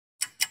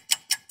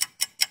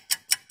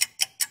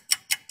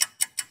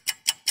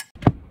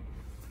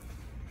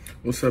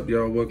What's up,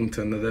 y'all? Welcome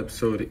to another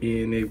episode of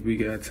ENA We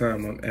Got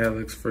Time. I'm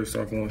Alex. First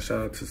off, I want to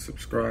shout out to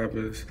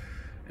subscribers,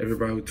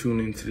 everybody who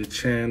tuned into the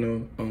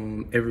channel.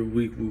 Every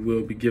week we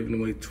will be giving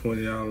away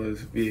 $20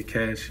 via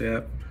Cash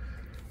App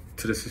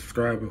to the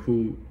subscriber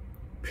who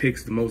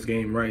picks the most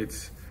game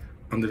rights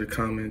under the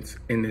comments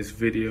in this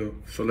video.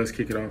 So let's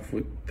kick it off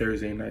with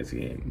Thursday night's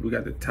game. We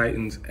got the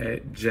Titans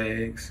at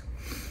Jags.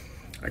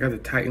 I got the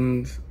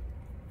Titans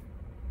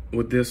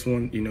with this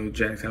one. You know,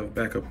 Jags have a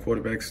backup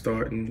quarterback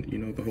starting. You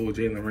know, the whole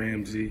Jalen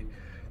Ramsey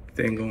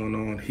thing going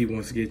on. He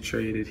wants to get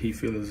traded. He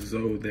feels as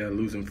though they're a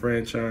losing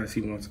franchise.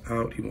 He wants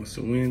out. He wants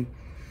to win.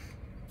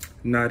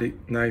 Not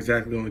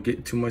exactly going to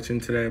get too much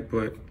into that,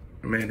 but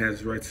a man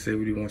has the right to say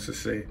what he wants to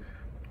say.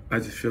 I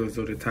just feel as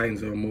though the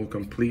Titans are a more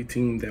complete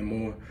team. They're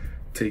more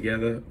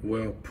together,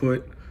 well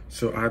put.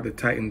 So I have the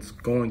Titans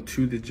going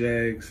to the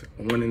Jags,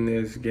 winning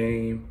this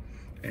game,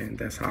 and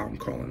that's how I'm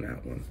calling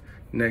that one.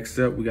 Next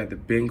up, we got the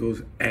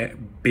Bengals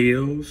at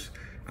Bills.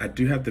 I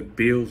do have the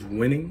Bills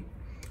winning.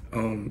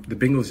 The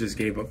Bengals just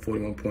gave up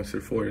 41 points to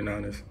the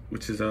 49ers,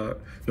 which is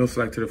no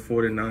slack to the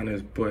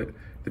 49ers, but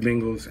the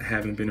Bengals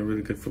haven't been a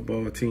really good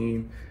football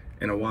team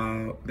in a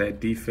while. That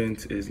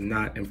defense is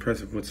not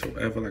impressive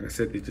whatsoever. Like I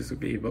said, they just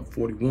gave up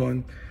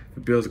 41. The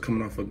Bills are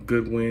coming off a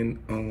good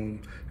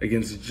win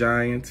against the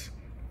Giants.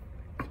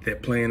 They're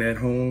playing at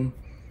home.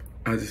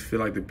 I just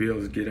feel like the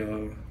Bills get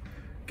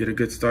a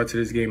good start to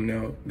this game.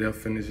 Now they'll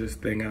finish this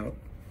thing out.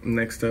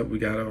 Next up, we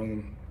got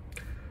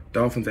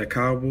Dolphins at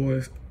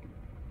Cowboys.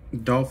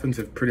 Dolphins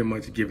have pretty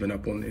much given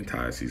up on the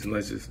entire season.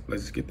 Let's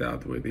just get that out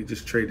of the way. They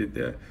just traded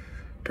their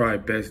probably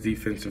best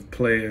defensive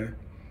player.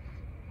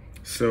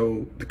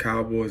 So the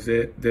Cowboys,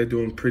 they're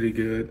doing pretty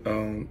good.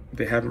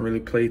 They haven't really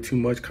played too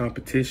much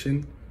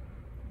competition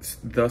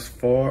thus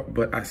far,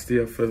 but I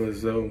still feel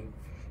as though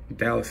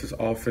Dallas's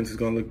offense is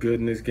going to look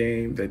good in this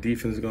game. Their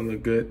defense is going to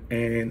look good,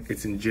 and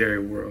it's in Jerry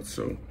World.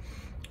 So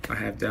I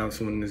have Dallas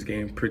winning this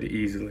game pretty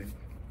easily.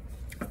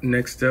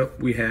 Next up,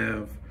 we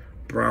have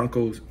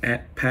Broncos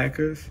at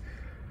Packers.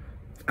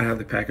 I have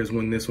the Packers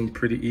win this one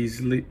pretty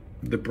easily.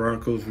 The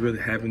Broncos really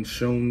haven't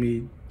shown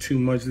me too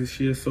much this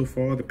year so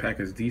far. The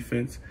Packers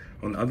defense,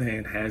 on the other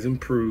hand, has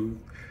improved.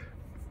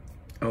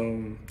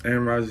 Aaron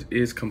Rodgers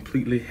is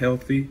completely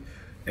healthy,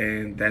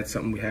 and that's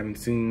something we haven't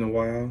seen in a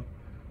while.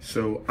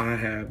 So I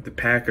have the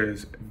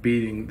Packers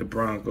beating the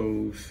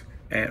Broncos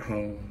at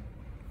home.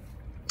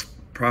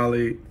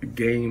 Probably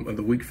game of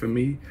the week for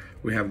me,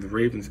 we have the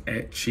Ravens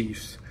at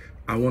Chiefs.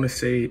 I want to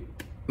say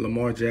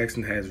Lamar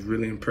Jackson has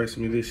really impressed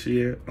me this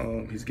year.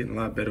 He's getting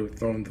a lot better with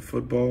throwing the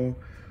football.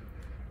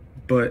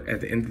 But at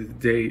the end of the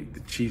day,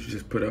 the Chiefs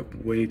just put up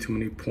way too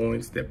many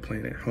points. They're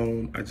playing at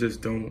home. I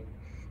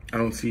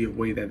don't see a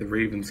way that the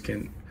Ravens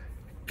can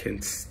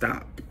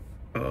stop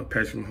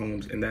Patrick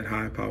Mahomes in that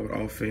high-powered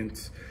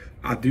offense.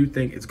 I do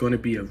think it's going to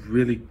be a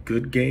really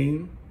good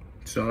game,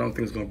 so I don't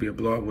think it's going to be a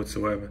blowout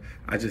whatsoever.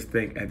 I just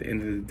think at the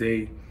end of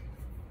the day,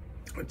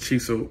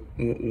 Chiefs will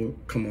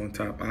come on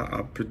top.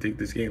 I predict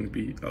this game to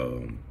be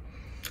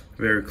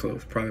very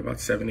close, probably about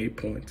 7-8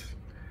 points.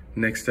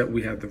 Next up,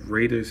 we have the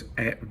Raiders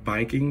at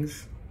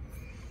Vikings.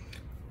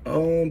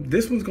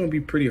 This one's going to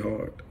be pretty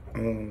hard.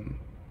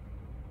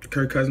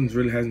 Kirk Cousins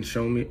really hasn't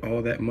shown me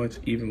all that much,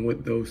 even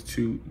with those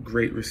two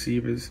great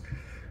receivers.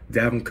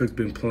 Dalvin Cook's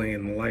been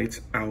playing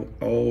lights out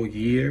all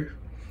year.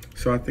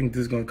 So I think this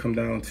is going to come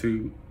down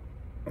to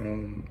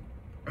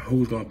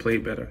who's going to play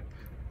better,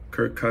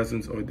 Kirk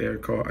Cousins or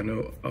Derek Carr. I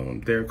know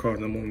Derek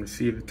Carr's number one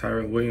receiver,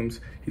 Tyrell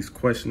Williams. He's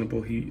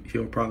questionable.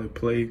 He'll probably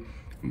play.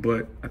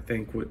 But I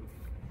think with,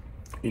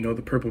 you know,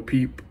 the purple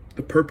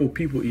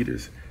people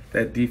eaters,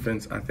 that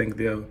defense, I think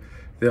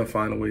they'll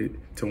find a way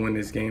to win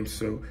this game.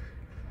 So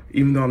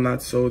even though I'm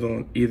not sold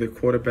on either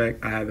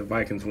quarterback, I have the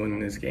Vikings winning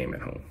this game at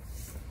home.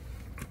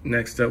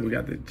 Next up, we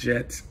got the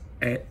Jets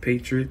at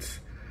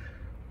Patriots.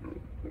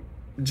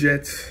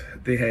 Jets,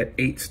 they had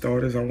 8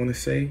 starters, I want to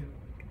say,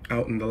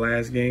 out in the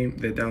last game.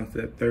 They're down to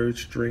their 3rd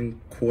string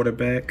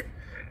quarterback,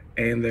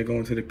 and they're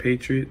going to the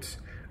Patriots.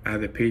 I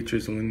have the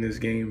Patriots win this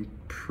game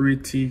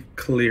pretty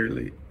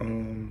clearly.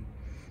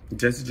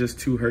 Jets are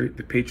just too hurt.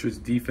 The Patriots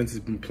defense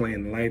has been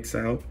playing lights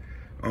out.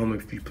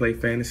 If you play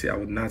fantasy, I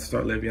would not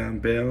start Le'Veon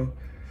Bell,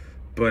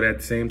 but at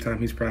the same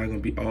time, he's probably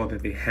going to be all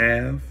that they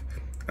have.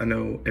 I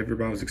know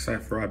everybody was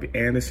excited for Robbie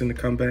Anderson to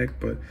come back,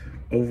 but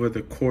over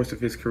the course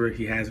of his career,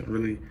 he hasn't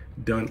really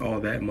done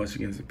all that much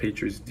against the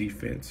Patriots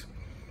defense.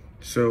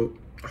 So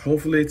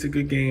hopefully it's a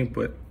good game,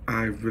 but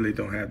I really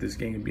don't have this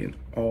game being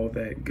all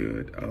that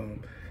good.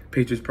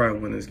 Patriots probably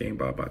win this game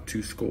by about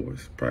 2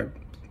 scores, probably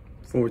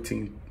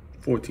 14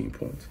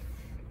 points.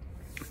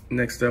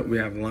 Next up, we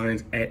have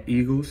Lions at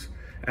Eagles.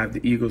 I have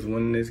the Eagles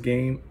winning this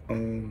game.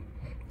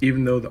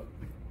 Even though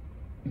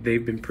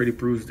they've been pretty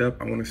bruised up,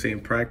 I want to say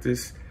in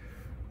practice,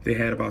 they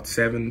had about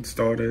 7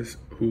 starters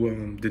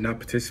who did not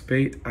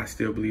participate. I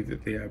still believe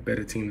that they are a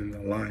better team than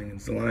the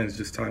Lions. The Lions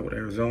just tied with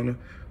Arizona,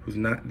 who's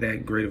not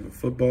that great of a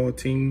football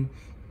team.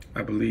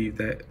 I believe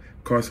that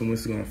Carson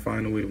Wentz is going to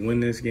find a way to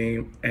win this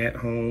game at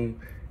home.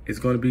 It's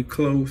going to be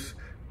close,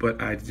 but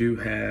I do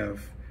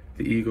have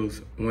the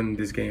Eagles winning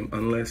this game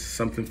unless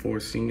something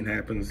foreseen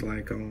happens,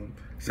 like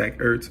Zach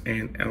Ertz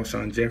and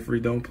Alshon Jeffrey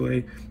don't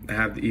play. I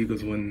have the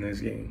Eagles winning this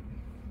game.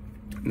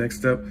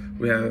 Next up,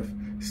 we have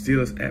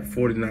Steelers at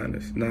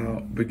 49ers.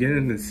 Now,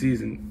 beginning of the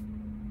season,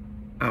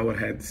 I would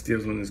have had the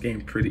Steelers win this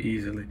game pretty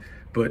easily,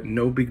 but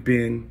no Big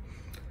Ben.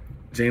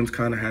 James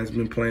Conner has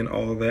been playing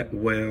all that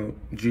well.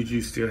 Juju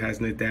still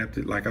hasn't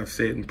adapted. Like I've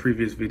said in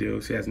previous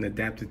videos, he hasn't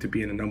adapted to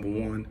being a number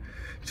 1.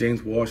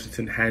 James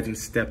Washington hasn't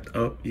stepped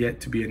up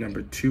yet to be a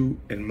number 2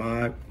 in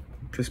my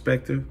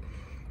perspective.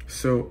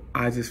 So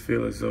I just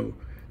feel as though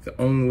the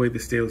only way the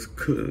Steelers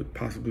could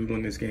possibly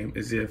win this game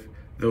is if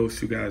those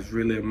two guys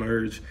really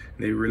emerge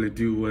and they really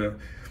do well.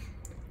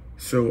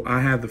 So I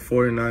have the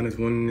 49ers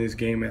winning this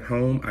game at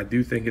home. I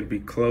do think it'll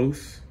be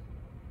close.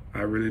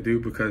 I really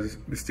do, because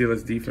the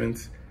Steelers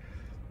defense,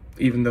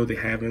 even though they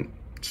haven't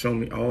shown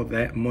me all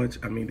that much,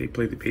 I mean, they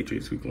played the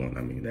Patriots week 1.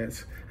 I mean,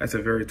 that's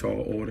a very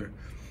tall order.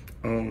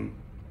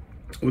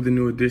 With the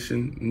new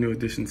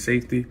addition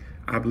safety,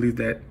 I believe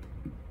that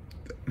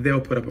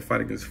they'll put up a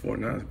fight against the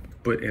 49ers,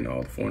 but in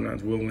all, the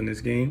 49ers will win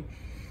this game.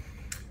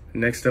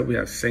 Next up, we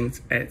have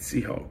Saints at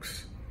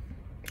Seahawks.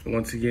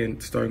 Once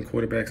again, starting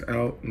quarterbacks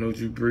out. No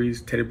Drew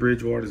Brees. Teddy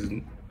Bridgewater is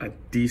a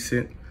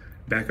decent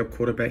backup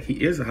quarterback. He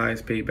is the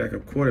highest paid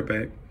backup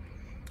quarterback.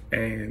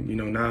 And, you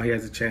know, now he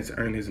has a chance to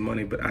earn his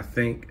money. But I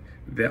think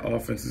that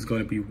offense is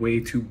going to be way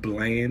too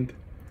bland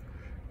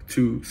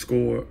to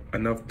score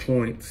enough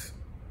points,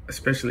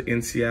 especially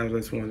in Seattle.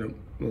 That's one of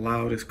the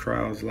loudest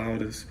crowds,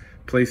 loudest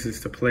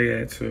places to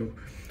play at. So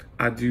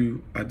I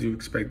do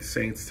expect the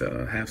Saints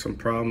to have some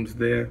problems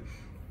there.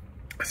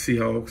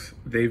 Seahawks,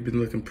 they've been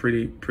looking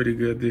pretty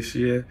good this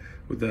year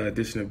with the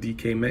addition of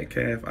DK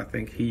Metcalf. I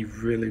think he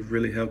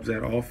really helps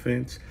that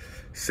offense.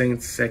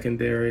 Saints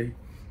secondary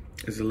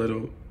is a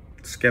little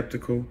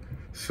skeptical,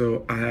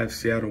 so I have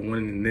Seattle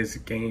winning this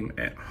game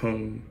at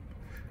home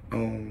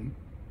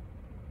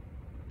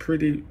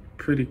pretty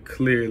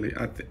clearly.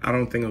 I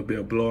don't think it'll be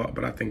a blowout,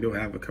 but I think they'll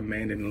have a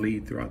commanding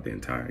lead throughout the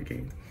entire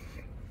game.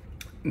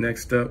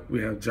 Next up,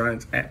 we have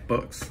Giants at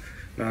Bucks.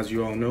 Now, as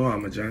you all know,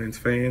 I'm a Giants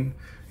fan,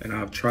 and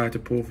I've tried to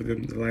pull for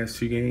them the last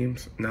 2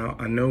 games. Now,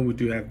 I know we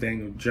do have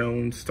Daniel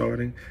Jones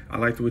starting. I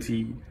liked what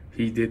he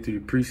did through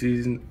the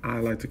preseason. I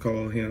like to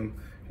call him,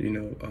 you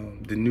know,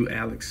 the new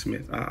Alex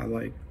Smith. I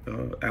like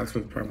Alex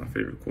Smith, probably my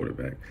favorite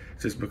quarterback,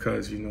 just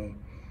because, you know,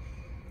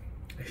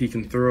 he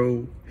can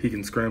throw, he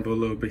can scramble a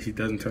little bit, he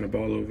doesn't turn the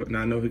ball over.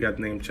 Now, I know he got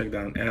the name checked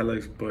down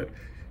Alex, but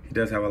he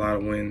does have a lot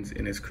of wins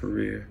in his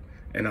career,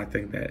 and I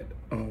think that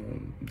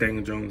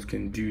Daniel Jones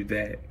can do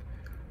that.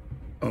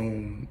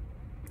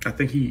 I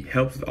think he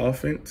helps the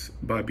offense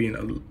by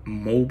being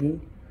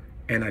mobile,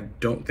 and I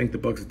don't think the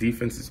Bucs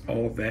defense is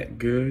all that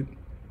good.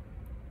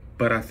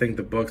 But I think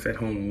the Bucs at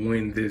home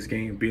win this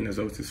game, being as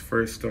though it's his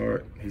first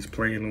start. He's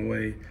playing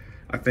away.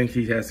 I think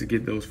he has to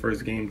get those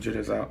first game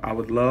jitters out. I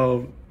would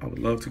love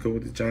to go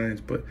with the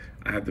Giants, but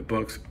I have the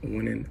Bucs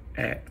winning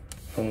at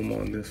home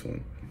on this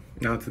one.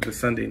 Now to the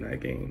Sunday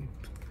night game.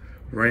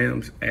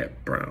 Rams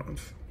at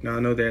Browns. Now I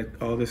know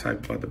that all this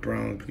hype about the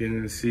Browns beginning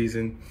of the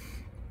season,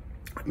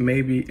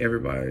 maybe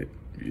everybody,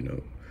 you know,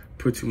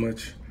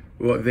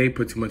 they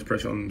put too much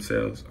pressure on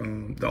themselves.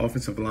 The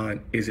offensive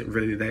line isn't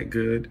really that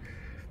good.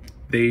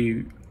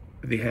 They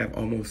have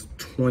almost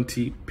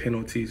 20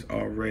 penalties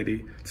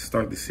already to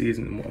start the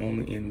season, and we're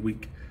only in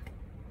week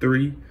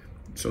 3,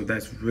 so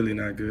that's really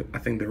not good. I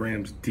think the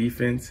Rams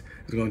defense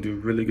is going to do a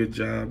really good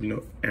job. You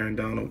know, Aaron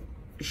Donald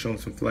showing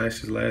some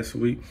flashes last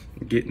week,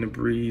 getting a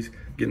Breeze,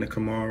 getting a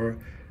Kamara.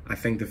 I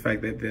think the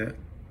fact that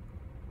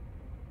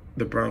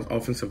the Browns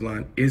offensive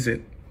line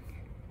isn't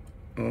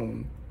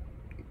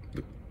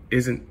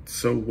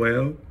so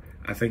well,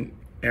 I think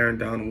Aaron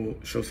Donald will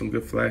show some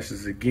good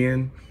flashes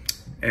again.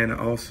 And I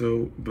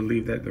also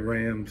believe that the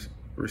Rams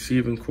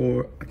receiving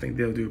core, I think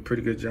they'll do a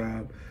pretty good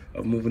job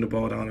of moving the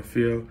ball down the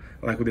field.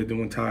 I like what they're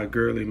doing, Todd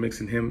Gurley,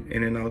 mixing him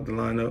in and out the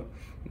lineup,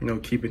 you know,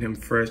 keeping him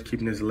fresh,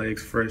 keeping his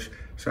legs fresh.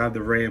 So I have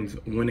the Rams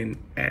winning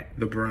at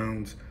the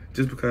Browns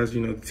just because,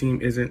 you know, the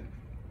team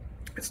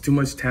it's too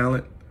much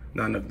talent,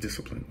 not enough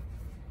discipline,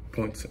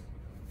 point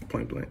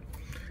blank.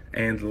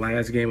 And the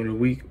last game of the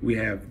week, we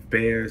have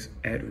Bears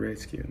at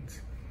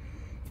Redskins.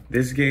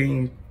 This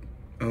game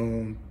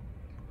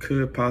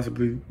could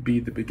possibly be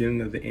the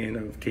beginning of the end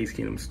of Case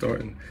Keenum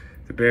starting.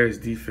 The Bears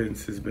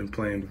defense has been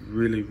playing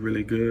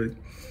really good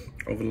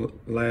over the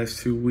last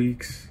 2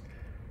 weeks.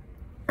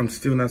 I'm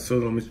still not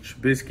sold on Mr.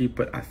 Trubisky,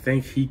 but I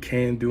think he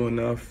can do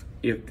enough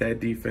if that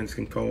defense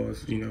can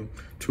cause, you know,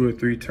 2 or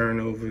 3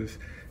 turnovers,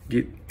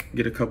 get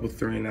a couple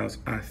 3-and-outs.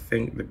 I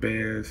think the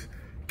Bears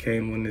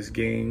can win this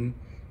game.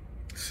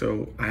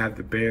 So I have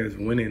the Bears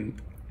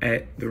winning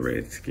at the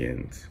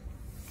Redskins.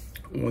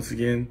 Once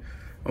again,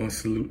 I want to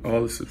salute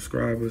all the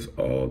subscribers,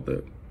 all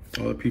the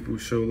people who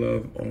show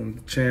love on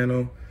the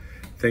channel.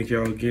 Thank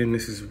y'all again.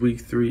 This is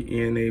week 3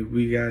 in a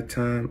We Got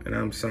Time, and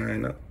I'm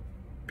signing up.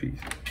 Peace.